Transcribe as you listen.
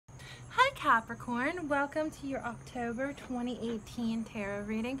Capricorn, welcome to your October 2018 tarot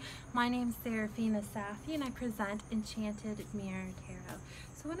reading. My name is Serafina Safi and I present Enchanted Mirror Tarot.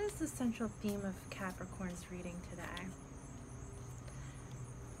 So what is the central theme of Capricorn's reading today?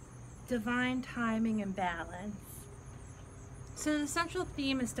 Divine timing and balance. So the central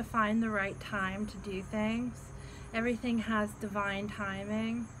theme is to find the right time to do things. Everything has divine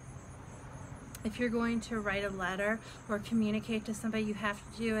timing. If you're going to write a letter or communicate to somebody, you have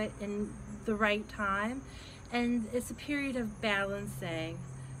to do it in the right time. And it's a period of balancing,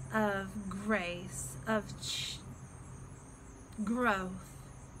 of grace, of growth,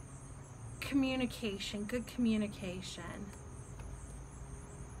 communication, good communication.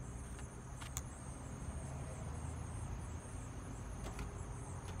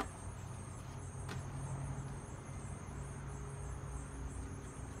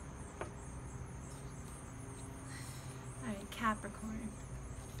 Capricorn.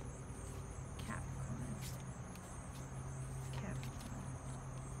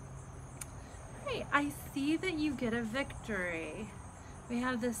 Hey, I see that you get a victory. We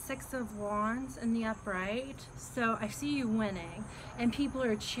have the Six of Wands in the upright. So I see you winning and people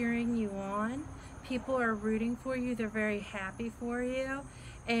are cheering you on. People are rooting for you. They're very happy for you.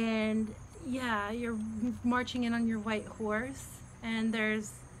 And yeah, you're marching in on your white horse and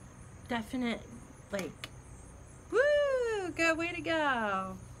there's definite good way to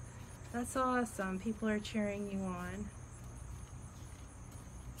go. That's awesome. People are cheering you on.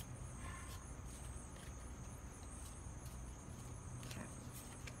 Okay.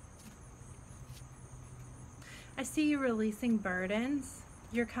 I see you releasing burdens.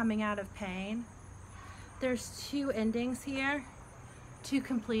 You're coming out of pain. There's two endings here, two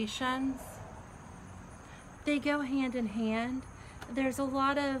completions. They go hand in hand. There's a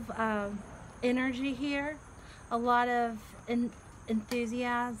lot of energy here. A lot of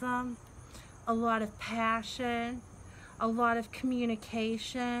enthusiasm, a lot of passion, a lot of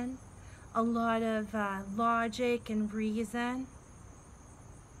communication, a lot of logic and reason.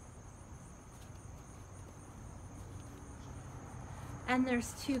 And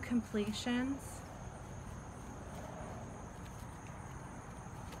there's two completions.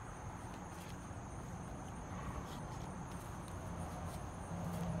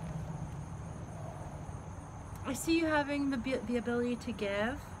 I see you having the ability to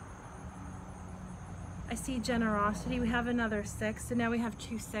give. I see generosity. We have another six, so now we have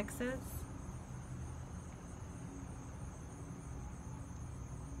two sixes.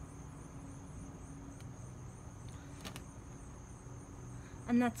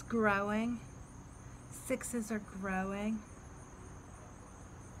 And that's growing. Sixes are growing.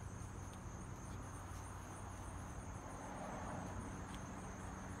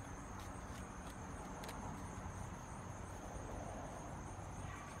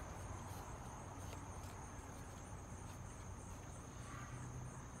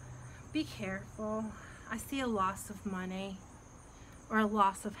 Be careful. I see a loss of money or a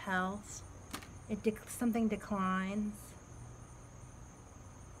loss of health. Something declines.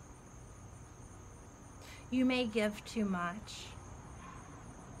 You may give too much.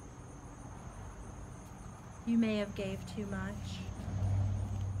 You may have gave too much.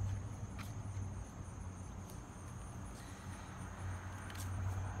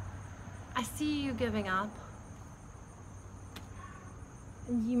 I see you giving up.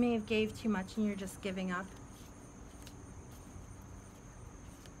 You may have gave too much and you're just giving up.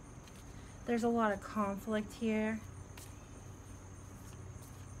 There's a lot of conflict here.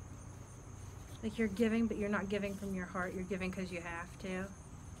 Like you're giving, but you're not giving from your heart. You're giving because you have to.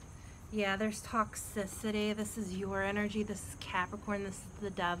 Yeah, there's toxicity. This is your energy. This is Capricorn. This is the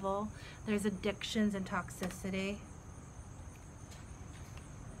devil. There's addictions and toxicity.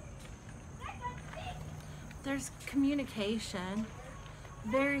 There's communication.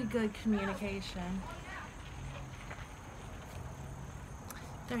 Very good communication.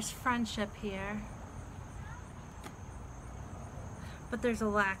 There's friendship here. But there's a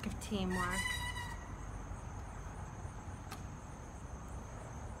lack of teamwork.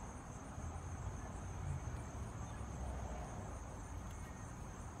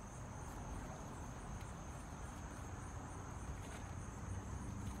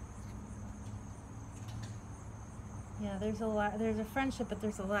 Yeah, there's a friendship, but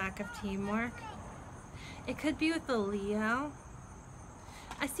there's a lack of teamwork. It could be with the Leo.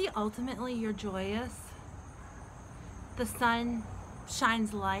 I see ultimately you're joyous. The sun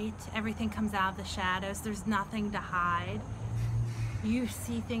shines light. Everything comes out of the shadows. There's nothing to hide. You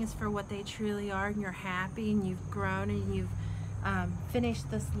see things for what they truly are and you're happy and you've grown and you've finished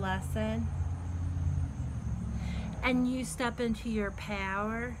this lesson. and you step into your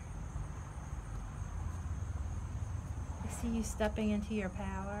power I see you stepping into your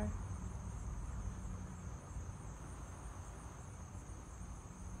power.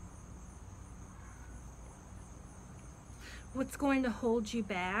 What's going to hold you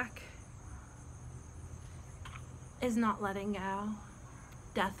back is not letting go.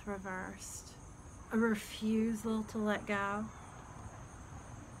 Death reversed. A refusal to let go.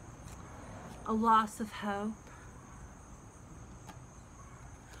 A loss of hope.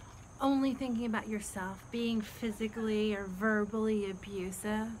 Only thinking about yourself. Being physically or verbally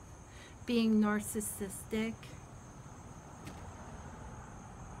abusive. Being narcissistic.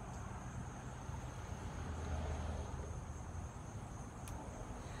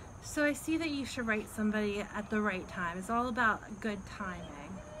 So I see that you should write somebody at the right time. It's all about good timing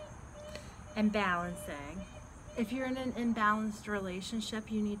and balancing. If you're in an imbalanced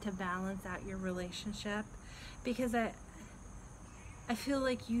relationship, you need to balance out your relationship, because I feel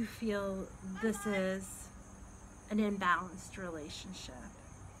like you feel this is an imbalanced relationship.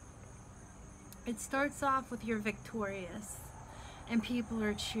 It starts off with you're victorious and people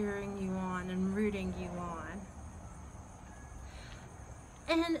are cheering you on and rooting you on.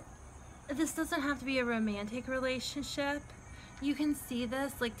 And this doesn't have to be a romantic relationship. You can see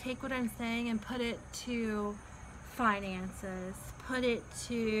this, like, take what I'm saying and put it to finances, put it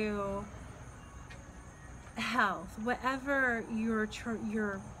to health, whatever you're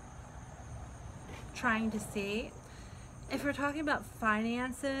trying to see. If we're talking about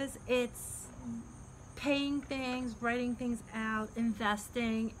finances, it's paying things, writing things out,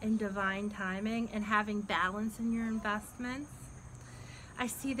 investing in divine timing, and having balance in your investments. I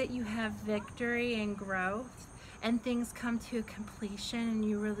see that you have victory and growth, and things come to a completion, and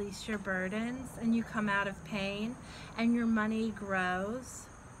you release your burdens, and you come out of pain, and your money grows.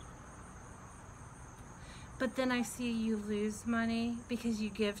 But then I see you lose money because you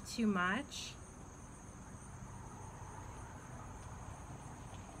give too much.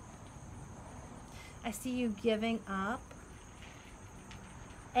 I see you giving up,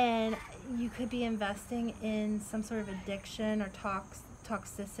 and you could be investing in some sort of addiction or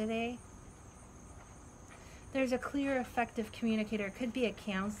toxicity. There's a clear, effective communicator. It could be a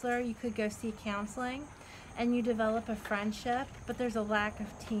counselor. You could go see counseling and you develop a friendship, but there's a lack of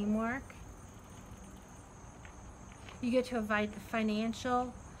teamwork. You get to a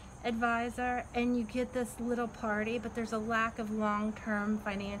financial advisor and you get this little party, but there's a lack of long-term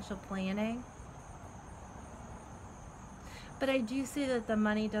financial planning. But I do see that the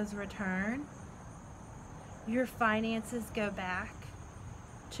money does return. Your finances go back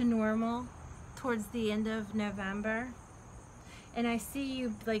to normal towards the end of November. And I see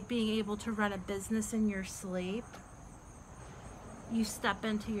you like being able to run a business in your sleep. You step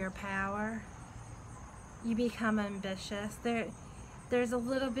into your power. You become ambitious. There's a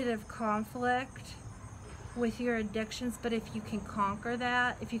little bit of conflict with your addictions, but if you can conquer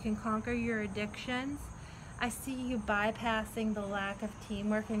that, if you can conquer your addictions, I see you bypassing the lack of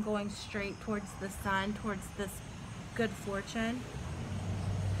teamwork and going straight towards the sun, towards this good fortune.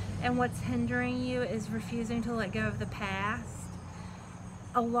 And what's hindering you is refusing to let go of the past,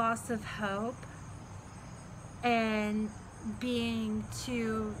 a loss of hope, and being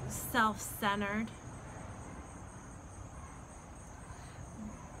too self-centered.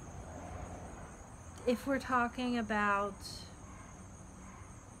 If we're talking about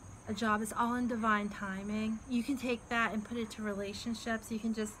a job, it's all in divine timing. You can take that and put it to relationships. You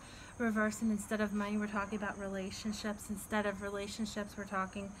can just reverse it. Instead of money, we're talking about relationships. Instead of relationships, we're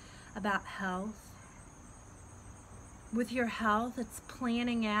talking about health. With your health, it's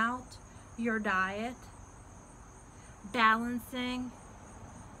planning out your diet, balancing.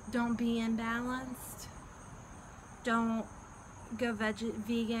 Don't be imbalanced. Don't go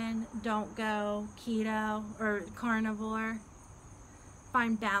vegan. Don't go keto or carnivore.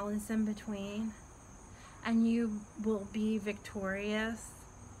 Find balance in between, and you will be victorious.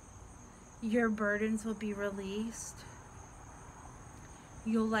 Your burdens will be released.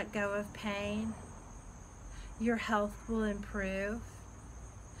 You'll let go of pain. Your health will improve.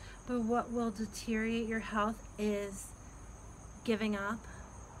 But what will deteriorate your health is giving up,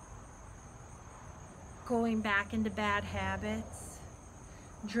 going back into bad habits,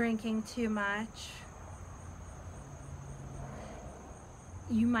 drinking too much.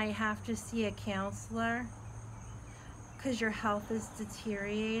 You might have to see a counselor because your health is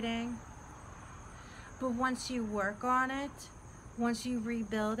deteriorating. But once you work on it, once you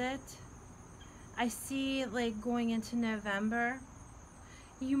rebuild it, I see like going into November,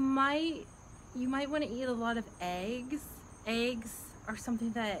 you might want to eat a lot of eggs. Eggs are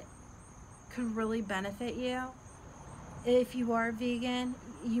something that could really benefit you. If you are vegan,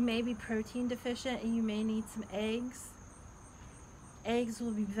 you may be protein deficient and you may need some eggs. Eggs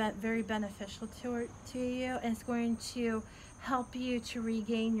will be very beneficial to you, and it's going to help you to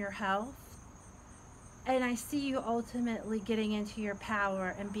regain your health. And I see you ultimately getting into your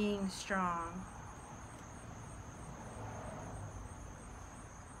power and being strong.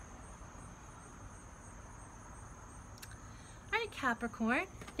 All right, Capricorn,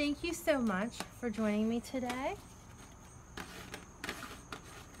 thank you so much for joining me today.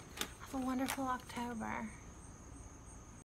 Have a wonderful October.